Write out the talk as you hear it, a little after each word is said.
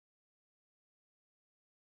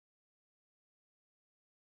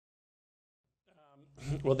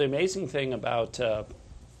Well, the amazing thing about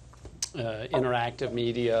interactive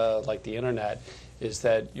media like the internet is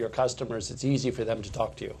that your customers, it's easy for them to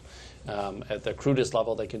talk to you. At the crudest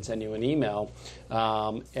level, they can send you an email.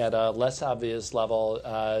 At a less obvious level,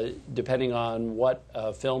 depending on what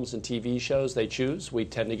films and TV shows they choose, we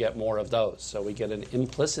tend to get more of those. So we get an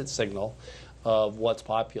implicit signal of what's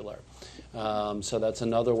popular. So that's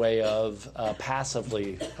another way of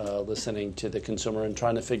passively listening to the consumer and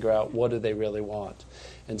trying to figure out what do they really want.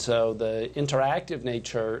 And so the interactive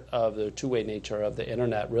nature of the two-way nature of the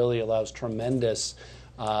internet really allows tremendous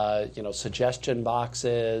suggestion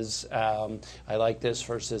boxes. I like this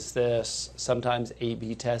versus this. Sometimes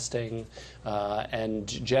A/B testing, and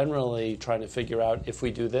generally trying to figure out if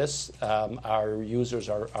we do this, our users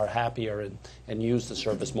are happier and use the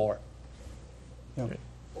service more. Yeah.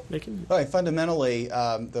 Macon? Right. Fundamentally,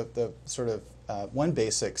 the sort of one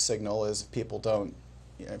basic signal is people don't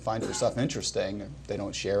find your stuff interesting. They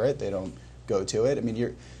don't share it. They don't go to it. I mean,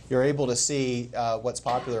 you're able to see what's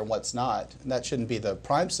popular and what's not. And that shouldn't be the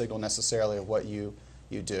prime signal necessarily of what you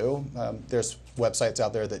do. There's websites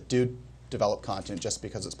out there that do develop content just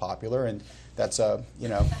because it's popular, and that's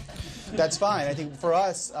that's fine. I think for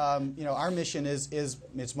us, our mission is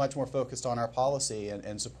much more focused on our policy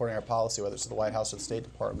and supporting our policy, whether it's the White House or the State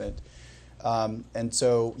Department. And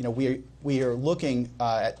so, we are looking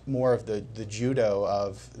at more of the judo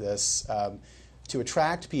of this to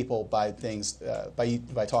attract people by things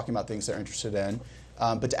by talking about things they're interested in,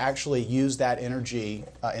 but to actually use that energy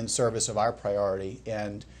in service of our priority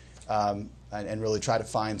and really try to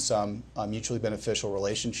find some mutually beneficial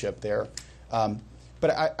relationship there.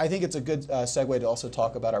 But I think it's a good segue to also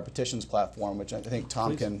talk about our petitions platform, which I think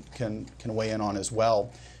Tom can weigh in on as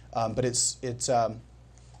well. But it's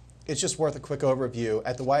just worth a quick overview.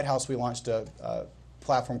 At the White House, we launched a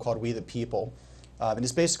platform called We the People. And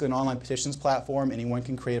it's basically an online petitions platform. Anyone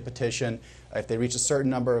can create a petition. If they reach a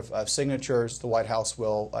certain number of signatures, the White House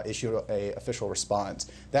will issue an official response.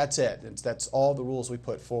 That's it. That's all the rules we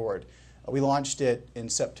put forward. We launched it in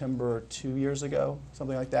September 2 years ago,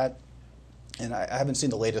 something like that. And I haven't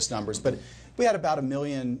seen the latest numbers, but we had about 10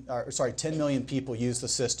 million people use the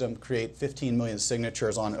system, create 15 million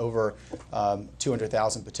signatures on over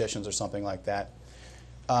 200,000 petitions or something like that.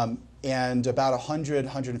 And about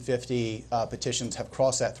 150 petitions have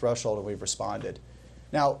crossed that threshold and we've responded.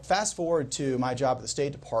 Now, fast forward to my job at the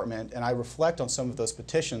State Department, and I reflect on some of those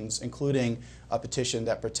petitions, including a petition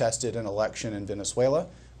that protested an election in Venezuela,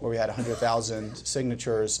 where we had 100,000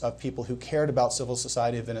 signatures of people who cared about civil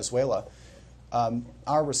society in Venezuela.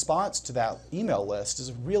 Our response to that email list is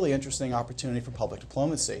a really interesting opportunity for public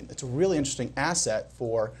diplomacy. It's a really interesting asset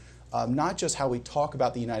for not just how we talk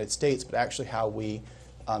about the United States, but actually how we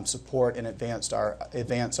support and advance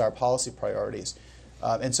our policy priorities.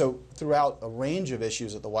 And so throughout a range of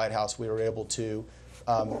issues at the White House, we were able to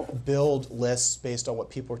build lists based on what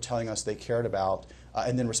people were telling us they cared about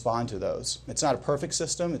and then respond to those. It's not a perfect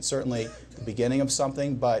system. It's certainly the beginning of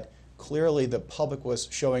something, but clearly the public was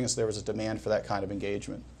showing us there was a demand for that kind of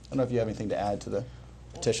engagement. I don't know if you have anything to add to the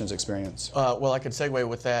petitions experience. Well, I could segue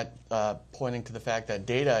with that, pointing to the fact that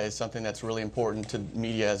data is something that's really important to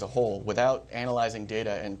media as a whole. Without analyzing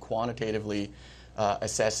data and quantitatively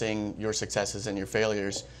assessing your successes and your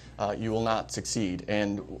failures, you will not succeed.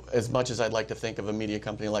 And as much as I'd like to think of a media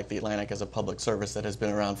company like The Atlantic as a public service that has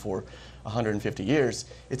been around for 150 years,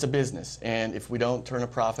 it's a business. And if we don't turn a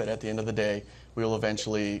profit at the end of the day, we will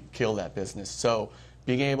eventually kill that business. So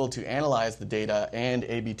being able to analyze the data and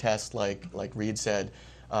A/B test, like Reed said,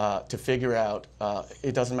 to figure out,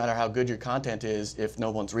 it doesn't matter how good your content is if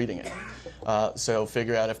no one's reading it. So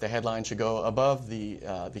figure out if the headline should go above the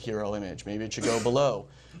hero image. Maybe it should go below.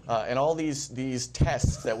 And all these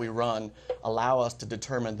tests that we run allow us to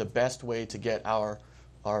determine the best way to get our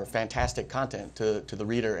fantastic content to the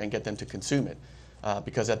reader and get them to consume it.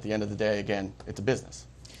 Because at the end of the day, again, it's a business.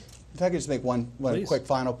 If I could just make one quick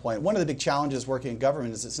final point. One of the big challenges working in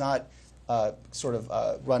government is it's not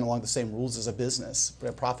run along the same rules as a business.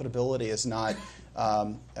 Profitability is not.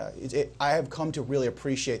 I have come to really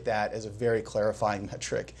appreciate that as a very clarifying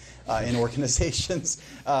metric in organizations,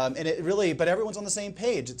 and it really. But everyone's on the same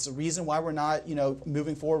page. It's a reason why we're not,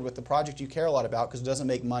 moving forward with the project you care a lot about, because it doesn't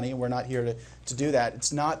make money, and we're not here to do that.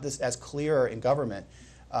 It's not as clear in government,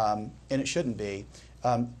 and it shouldn't be.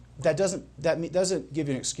 That doesn't give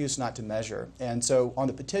you an excuse not to measure. And so on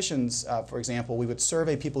the petitions, for example, we would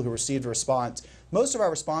survey people who received a response. Most of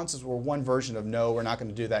our responses were one version of no, we're not going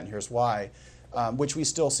to do that, and here's why, which we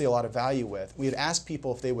still see a lot of value with. We had asked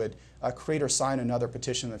people if they would create or sign another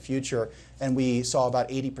petition in the future, and we saw about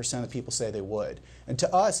 80% of people say they would. And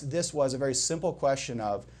to us, this was a very simple question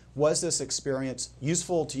of, was this experience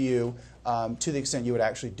useful to you to the extent you would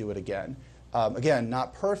actually do it again? Again,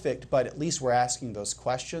 not perfect, but at least we're asking those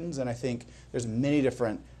questions, and I think there's many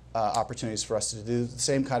different opportunities for us to do the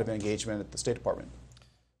same kind of engagement at the State Department.